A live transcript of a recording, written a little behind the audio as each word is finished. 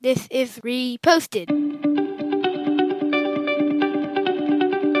This is reposted.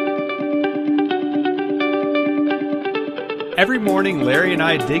 Every morning, Larry and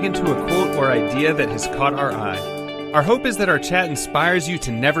I dig into a quote or idea that has caught our eye. Our hope is that our chat inspires you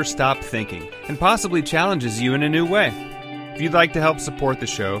to never stop thinking and possibly challenges you in a new way. If you'd like to help support the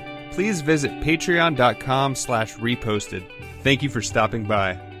show, please visit patreon.com/reposted. Thank you for stopping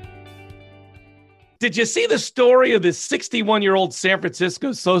by. Did you see the story of this 61-year-old San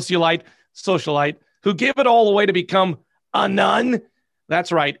Francisco socialite who gave it all away to become a nun?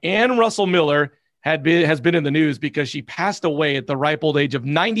 That's right. Ann Russell Miller has been in the news because she passed away at the ripe old age of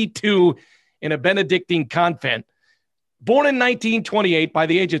 92 in a Benedictine convent. Born in 1928, by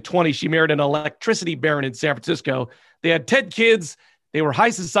the age of 20, she married an electricity baron in San Francisco. They had 10 kids. They were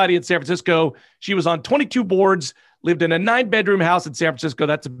high society in San Francisco. She was on 22 boards, lived in a 9-bedroom house in San Francisco.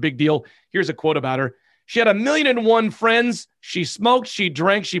 That's a big deal. Here's a quote about her. She had 1,000,001 friends. She smoked, she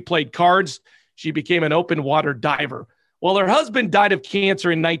drank, she played cards. She became an open water diver. Well, her husband died of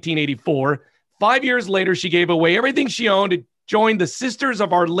cancer in 1984. 5 years later, she gave away everything she owned and joined the Sisters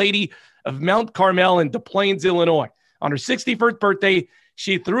of Our Lady of Mount Carmel in Des Plaines, Illinois. On her 61st birthday,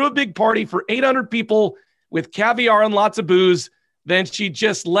 she threw a big party for 800 people with caviar and lots of booze. Then she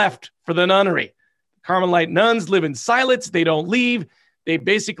just left for the nunnery. Carmelite nuns live in silence. They don't leave. They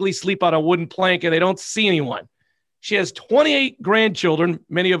basically sleep on a wooden plank and they don't see anyone. She has 28 grandchildren,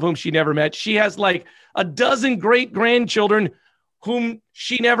 many of whom she never met. She has like a dozen great-grandchildren whom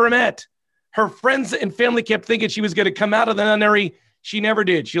she never met. Her friends and family kept thinking she was going to come out of the nunnery. She never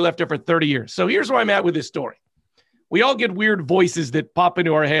did. She left it for 30 years. So here's where I'm at with this story. We all get weird voices that pop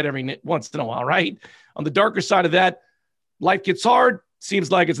into our head every once in a while, right? On the darker side of that, life gets hard. Seems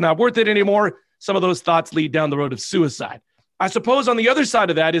like it's not worth it anymore. Some of those thoughts lead down the road of suicide. I suppose on the other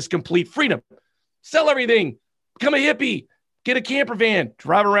side of that is complete freedom. Sell everything, become a hippie, get a camper van,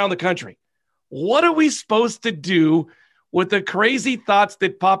 drive around the country. What are we supposed to do with the crazy thoughts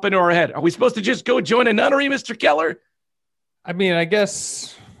that pop into our head? Are we supposed to just go join a nunnery, Mr. Keller? I mean, I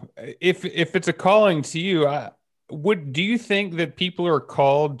guess if it's a calling to you, do you think that people are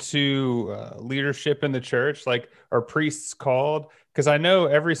called to leadership in the church? Like, are priests called? Because I know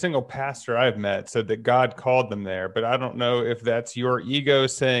every single pastor I've met said that God called them there, but I don't know if that's your ego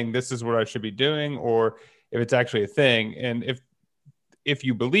saying this is what I should be doing, or if it's actually a thing. And if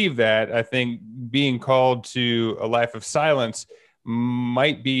you believe that, I think being called to a life of silence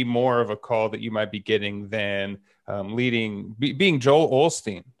might be more of a call that you might be getting than being Joel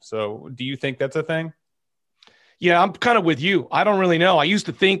Osteen. So do you think that's a thing? Yeah, I'm kind of with you. I don't really know. I used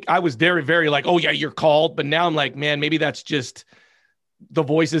to think I was very, very like, oh yeah, you're called. But now I'm like, man, maybe that's just the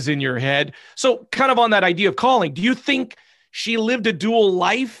voices in your head. So kind of on that idea of calling, do you think she lived a dual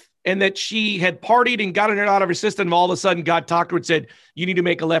life and that she had partied and gotten it out of her system and all of a sudden God talked to her and said, you need to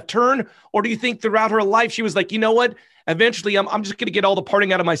make a left turn? Or do you think throughout her life, she was like, you know what? Eventually I'm just going to get all the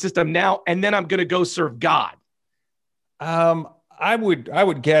partying out of my system now. And then I'm going to go serve God. I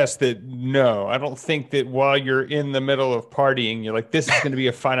would guess that no, I don't think that while you're in the middle of partying, you're like, this is going to be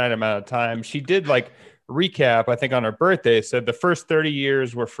a finite amount of time. She did like recap, I think on her birthday, said the first 30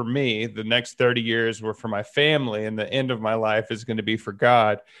 years were for me. The next 30 years were for my family. And the end of my life is going to be for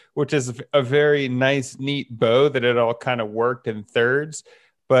God, which is a very nice, neat bow that it all kind of worked in thirds.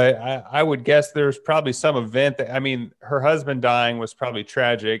 But I would guess there's probably some event that, I mean, her husband dying was probably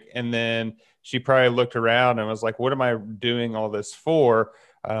tragic. And then she probably looked around and was like, what am I doing all this for?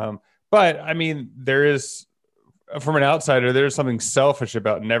 But I mean, there is, from an outsider, there's something selfish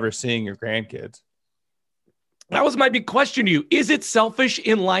about never seeing your grandkids. That was my big question to you. Is it selfish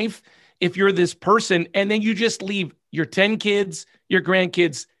in life if you're this person and then you just leave your 10 kids, your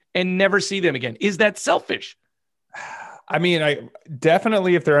grandkids, and never see them again? Is that selfish? I mean, I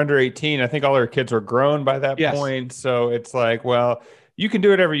definitely, if they're under 18, I think all her kids were grown by that point. So it's like, well, you can do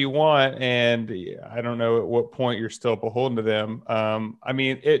whatever you want. And I don't know at what point you're still beholden to them. I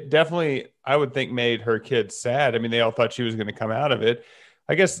mean, it definitely, I would think, made her kids sad. I mean, they all thought she was going to come out of it.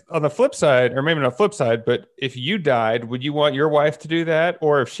 I guess on the flip side, or maybe not flip side, but if you died, would you want your wife to do that?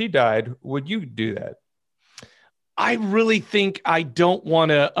 Or if she died, would you do that? I really think I don't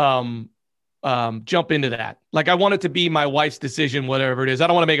want to jump into that. Like, I want it to be my wife's decision, whatever it is. I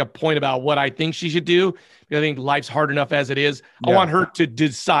don't want to make a point about what I think she should do, because I think life's hard enough as it is. Yeah. I want her to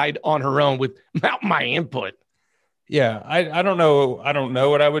decide on her own without my input. Yeah, I don't know. I don't know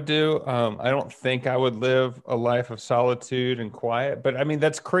what I would do. I don't think I would live a life of solitude and quiet. But I mean,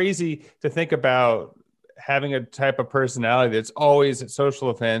 that's crazy to think about, having a type of personality that's always at social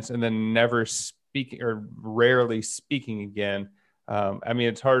events and then never speaking or rarely speaking again. I mean,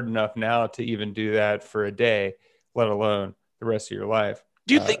 it's hard enough now to even do that for a day, let alone the rest of your life.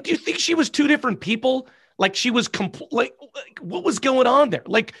 Do you think she was two different people? Like she was like what was going on there?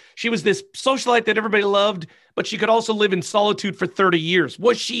 Like she was this socialite that everybody loved, but she could also live in solitude for 30 years.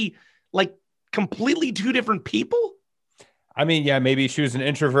 Was she like completely two different people? I mean, yeah, maybe she was an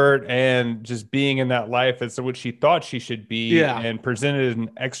introvert and just being in that life is what she thought she should be and presented as an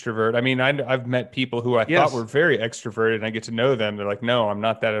extrovert. I mean, I've met people who I thought were very extroverted and I get to know them. They're like, no, I'm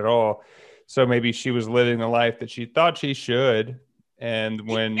not that at all. So maybe she was living the life that she thought she should. And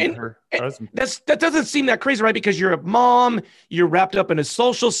when her husband... That doesn't seem that crazy, right? Because you're a mom, you're wrapped up in a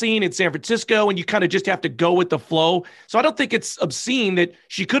social scene in San Francisco, and you kind of just have to go with the flow. So I don't think it's obscene that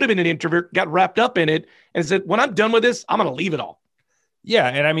she could have been an introvert, got wrapped up in it, and said, when I'm done with this, I'm going to leave it all. Yeah,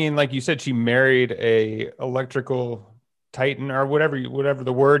 and I mean, like you said, she married a electrical titan or whatever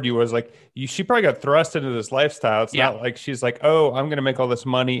the word you was like. She probably got thrust into this lifestyle. It's not like she's like, oh, I'm going to make all this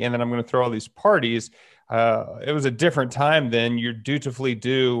money, and then I'm going to throw all these parties. It was a different time then. You dutifully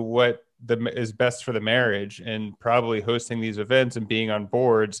do what is best for the marriage, and probably hosting these events and being on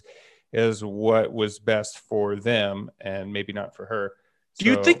boards is what was best for them and maybe not for her. Do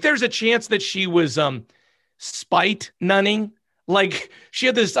you think there's a chance that she was spite nunning? Like she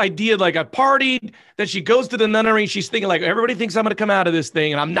had this idea, like I partied, that she goes to the nunnery and she's thinking like, everybody thinks I'm going to come out of this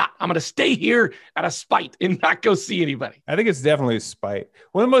thing and I'm not. I'm going to stay here out of spite and not go see anybody. I think it's definitely spite.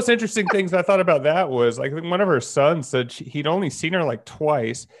 One of the most interesting things I thought about that was like one of her sons said he'd only seen her like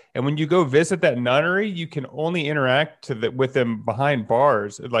twice. And when you go visit that nunnery, you can only interact with them behind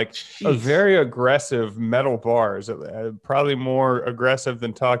bars, like a very aggressive metal bars, probably more aggressive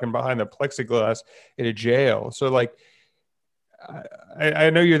than talking behind the plexiglass in a jail. So like, I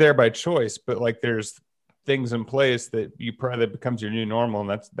know you're there by choice, but like there's things in place that becomes your new normal.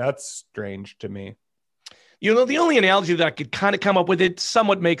 And that's strange to me. You know, the only analogy that I could kind of come up with, it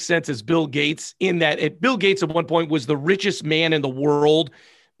somewhat makes sense, is Bill Gates, in that Bill Gates at one point was the richest man in the world,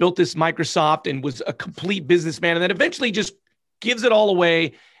 built this Microsoft and was a complete businessman. And then eventually just gives it all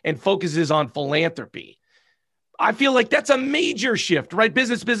away and focuses on philanthropy. I feel like that's a major shift, right?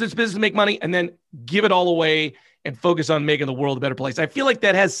 Business, make money, and then give it all away and focus on making the world a better place. I feel like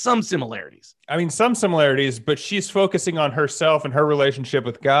that has some similarities. I mean, some similarities, but she's focusing on herself and her relationship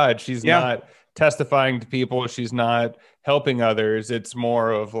with God. She's not testifying to people. She's not helping others. It's more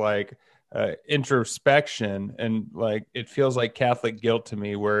of like introspection. And like, it feels like Catholic guilt to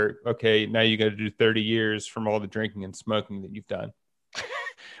me where, okay, now you got to do 30 years from all the drinking and smoking that you've done.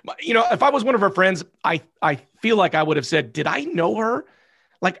 You know, if I was one of her friends, I feel like I would have said, did I know her?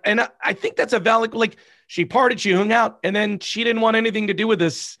 Like, and I think that's a valid, like she partied, she hung out, and then she didn't want anything to do with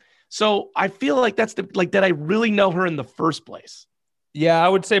this. So I feel like that's did I really know her in the first place? Yeah, I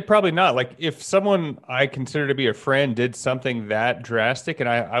would say probably not. Like if someone I consider to be a friend did something that drastic and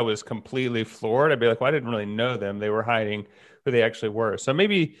I was completely floored, I'd be like, well, I didn't really know them. They were hiding who they actually were. So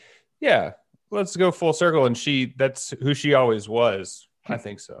maybe, yeah, let's go full circle. And that's who she always was. I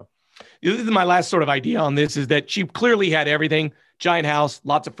think so. This is my last sort of idea on this, is that she clearly had everything. Giant house,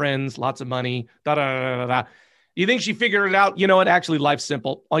 lots of friends, lots of money, You think she figured it out? You know what? Actually, life's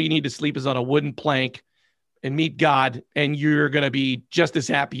simple. All you need to sleep is on a wooden plank and meet God, and you're going to be just as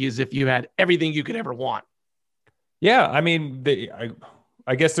happy as if you had everything you could ever want. Yeah, I mean,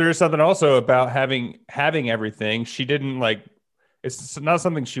 I guess there is something also about having everything. She didn't like. It's not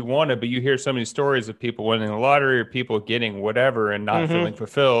something she wanted, but you hear so many stories of people winning the lottery or people getting whatever and not feeling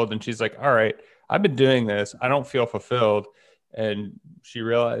fulfilled. And she's like, all right, I've been doing this. I don't feel fulfilled. And she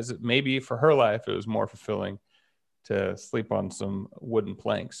realized that maybe for her life, it was more fulfilling to sleep on some wooden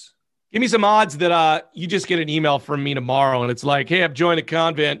planks. Give me some odds that you just get an email from me tomorrow and it's like, hey, I've joined a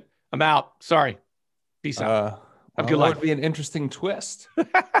convent. I'm out. Sorry. Peace out. Have a good life. That would be an interesting twist.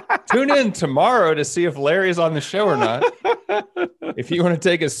 Tune in tomorrow to see if Larry's on the show or not. If you want to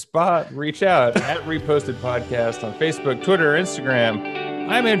take a spot, reach out at Reposted Podcast on Facebook, Twitter, Instagram.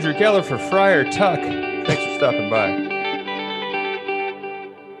 I'm Andrew Keller for Friar Tuck. Thanks for stopping by.